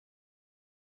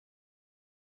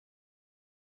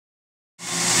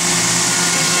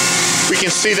can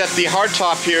see that the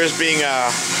hardtop here is being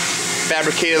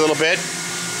fabricated a little bit.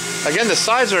 Again, the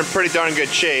sides are in pretty darn good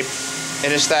shape,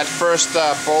 and it's that first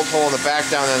bolt hole in the back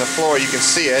down on the floor. You can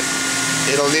see it.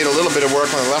 It'll need a little bit of work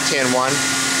on the left-hand one.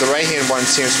 The right-hand one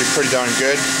seems to be pretty darn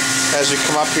good. As we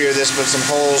come up here, there's been some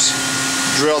holes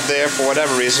drilled there for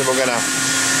whatever reason. We're going to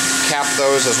cap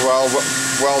those as well,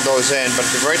 weld those in. But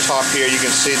at the very top here, you can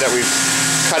see that we've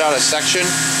cut out a section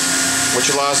which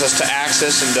allows us to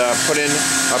access and put in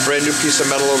a brand new piece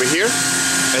of metal over here,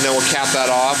 and then we'll cap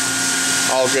that off.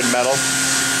 All good metal.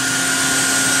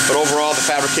 But overall, the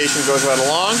fabrication goes right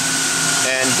along,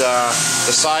 and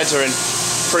the sides are in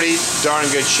pretty darn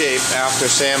good shape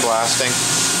after sandblasting,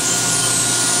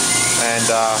 and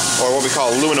or what we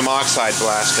call aluminum oxide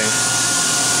blasting.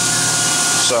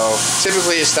 So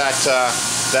typically it's that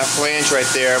that flange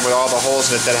right there with all the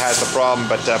holes in it that has the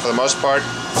problem, but for the most part,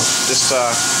 this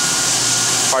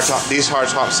these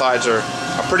hardtop sides are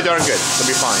pretty darn good. They'll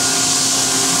be fine.